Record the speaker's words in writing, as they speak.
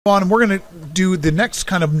On, and we're going to do the next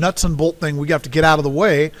kind of nuts and bolt thing we have to get out of the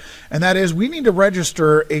way, and that is we need to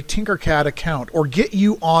register a TinkerCAD account or get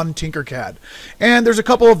you on TinkerCAD. And there's a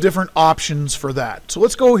couple of different options for that. So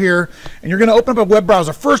let's go here, and you're going to open up a web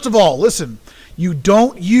browser. First of all, listen, you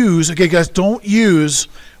don't use, okay guys, don't use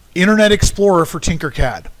Internet Explorer for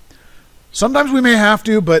TinkerCAD. Sometimes we may have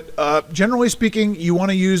to, but generally speaking, you want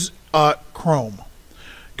to use Chrome.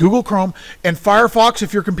 Google Chrome and Firefox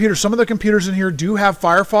if your computer, some of the computers in here do have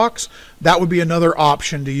Firefox, that would be another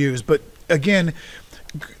option to use. But again,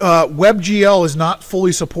 WebGL is not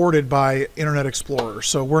fully supported by Internet Explorer,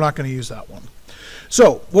 so we're not going to use that one.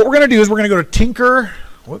 So what we're going to do is we're going to go to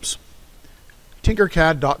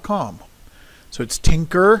TinkerCAD.com. So it's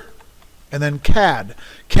Tinker and then CAD.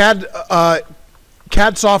 CAD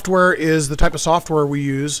software is the type of software we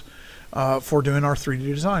use for doing our 3D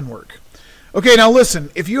design work. Okay, now listen,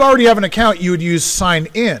 if you already have an account, you would use sign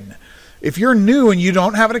in. If you're new and you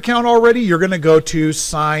don't have an account already, you're going to go to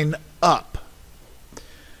sign up.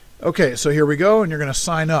 Okay, so here we go, and you're going to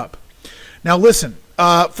sign up. Now listen,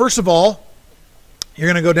 first of all,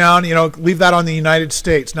 you're going to go down, leave that on the United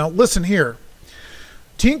States. Now listen here.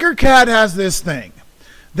 TinkerCAD has this thing.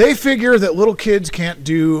 They figure that little kids can't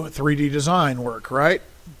do 3D design work, right?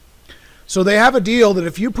 So they have a deal that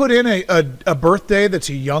if you put in a birthday that's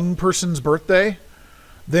a young person's birthday,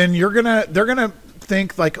 then they're gonna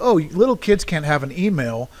think like, oh, little kids can't have an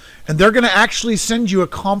email, and they're gonna actually send you a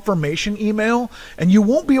confirmation email, and you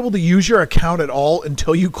won't be able to use your account at all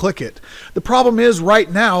until you click it. The problem is right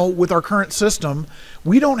now with our current system,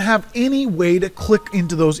 we don't have any way to click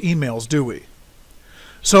into those emails, do we?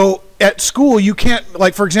 So at school, you can't,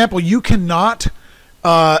 like for example, you cannot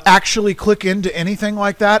actually click into anything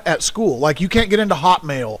like that at school. Like you can't get into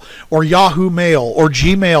Hotmail or Yahoo Mail or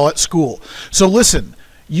Gmail at school. So listen,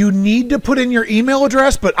 you need to put in your email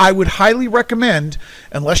address, but I would highly recommend,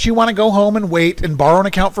 unless you want to go home and wait and borrow an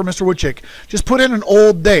account from Mr. Woodchick, just put in an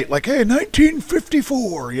old date, like, hey,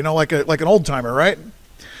 1954, like an old timer, right?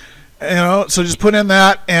 So just put in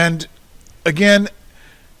that, and again,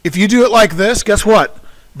 if you do it like this, guess what?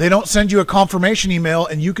 They don't send you a confirmation email,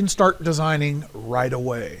 and you can start designing right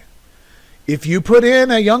away. If you put in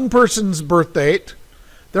a young person's birth date,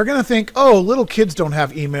 they're going to think, oh, little kids don't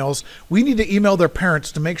have emails. We need to email their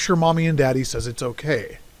parents to make sure mommy and daddy says it's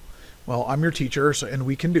okay. Well, I'm your teacher, and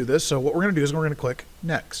we can do this. So what we're going to do is we're going to click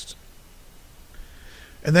Next.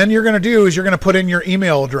 And then you're going to do is you're going to put in your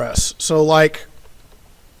email address. So like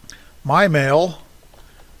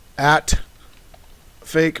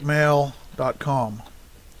mymail@fakemail.com.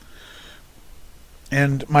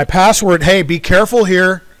 And my password, hey, be careful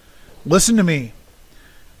here. Listen to me.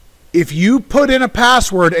 If you put in a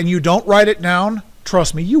password and you don't write it down,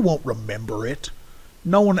 trust me, you won't remember it.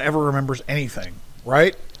 No one ever remembers anything,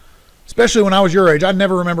 right? Especially when I was your age, I'd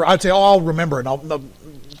never remember. I'd say, oh, I'll remember it.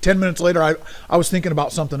 10 minutes later, I was thinking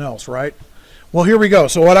about something else, right? Well, here we go.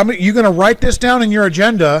 So you're going to write this down in your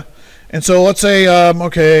agenda. And so let's say,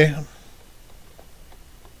 okay.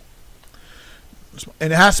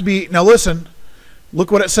 And it has to be, now listen. Look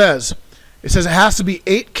what it says. It says it has to be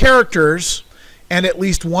 8 characters and at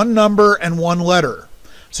least 1 number and 1 letter.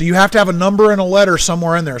 So you have to have a number and a letter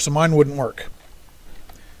somewhere in there, so mine wouldn't work.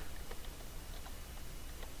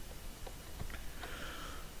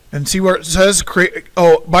 And see where it says create.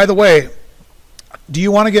 Oh, by the way, do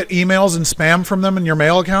you want to get emails and spam from them in your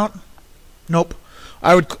mail account? Nope.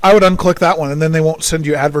 I would unclick that one, and then they won't send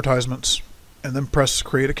you advertisements. And then press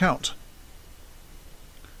create account.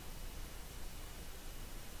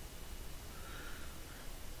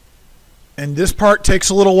 And this part takes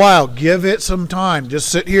a little while. Give it some time. Just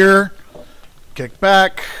sit here, kick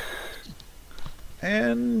back,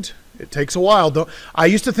 and it takes a while. I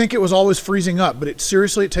used to think it was always freezing up, but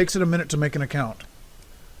seriously, it takes it a minute to make an account.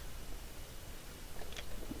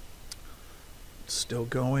 It's still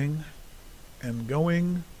going and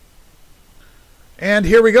going. And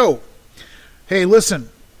here we go. Hey, listen.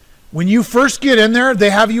 When you first get in there, they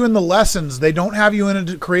have you in the lessons. They don't have you in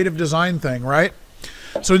a creative design thing, right?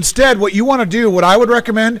 So instead, what you want to do, what I would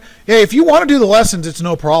recommend, hey, if you want to do the lessons, it's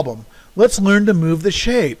no problem. Let's learn to move the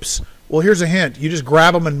shapes. Well, here's a hint. You just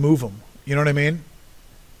grab them and move them. You know what I mean?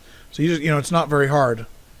 So you just, it's not very hard.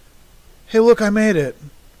 Hey, look, I made it.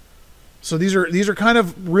 So these are kind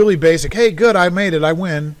of really basic. Hey, good, I made it. I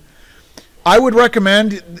win. I would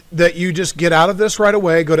recommend that you just get out of this right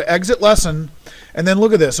away, go to Exit Lesson, and then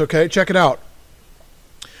look at this, okay? Check it out.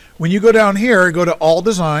 When you go down here, go to All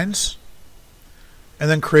Designs, and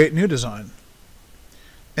then Create New Design.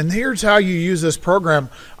 And here's how you use this program.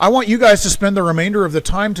 I want you guys to spend the remainder of the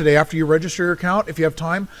time today after you register your account, if you have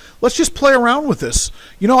time. Let's just play around with this.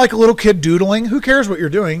 You know, like a little kid doodling. Who cares what you're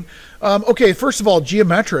doing? Okay, first of all,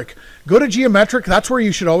 geometric. Go to geometric. That's where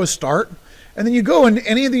you should always start. And then you go in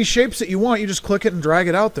any of these shapes that you want. You just click it and drag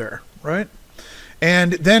it out there, right?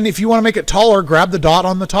 And then if you want to make it taller, grab the dot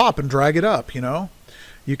on the top and drag it up, you know.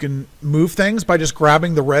 You can move things by just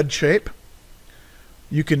grabbing the red shape.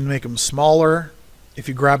 You can make them smaller if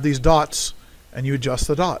you grab these dots and you adjust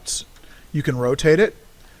the dots. You can rotate it.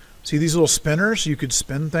 See these little spinners? You could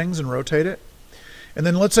spin things and rotate it. And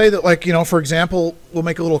then let's say that, like, you know, for example, we'll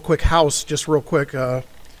make a little quick house, just real quick.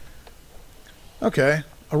 Okay,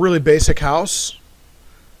 a really basic house.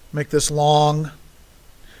 Make this long.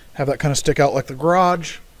 Have that kind of stick out like the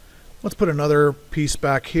garage. Let's put another piece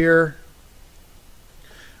back here.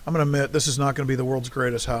 I'm going to admit this is not going to be the world's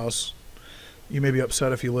greatest house. You may be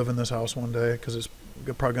upset if you live in this house one day because it's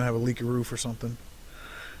probably going to have a leaky roof or something.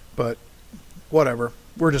 But whatever.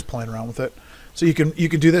 We're just playing around with it. So you can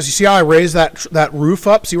do this. You see how I raised that roof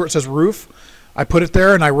up? See where it says roof? I put it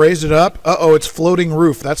there and I raised it up. Uh-oh, it's floating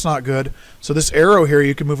roof. That's not good. So this arrow here,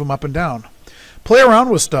 you can move them up and down. Play around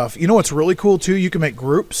with stuff. You know what's really cool too? You can make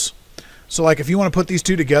groups. So like if you want to put these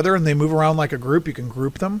two together and they move around like a group, you can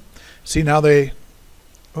group them. See now they...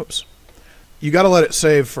 Oops. You got to let it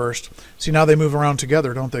save first. See, now they move around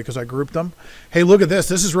together, don't they? Because I grouped them. Hey, look at this.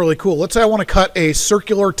 This is really cool. Let's say I want to cut a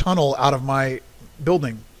circular tunnel out of my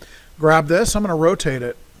building. Grab this. I'm going to rotate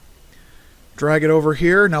it. Drag it over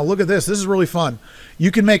here. Now look at this. This is really fun.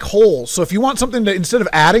 You can make holes. So if you want something to, instead of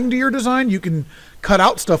adding to your design, you can cut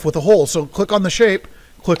out stuff with a hole. So click on the shape,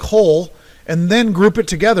 click hole, and then group it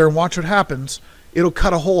together and watch what happens. It'll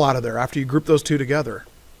cut a hole out of there after you group those two together.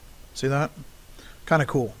 See that? Kind of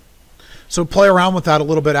cool. So play around with that a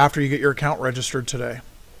little bit after you get your account registered today.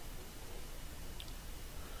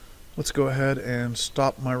 Let's go ahead and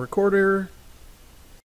stop my recorder.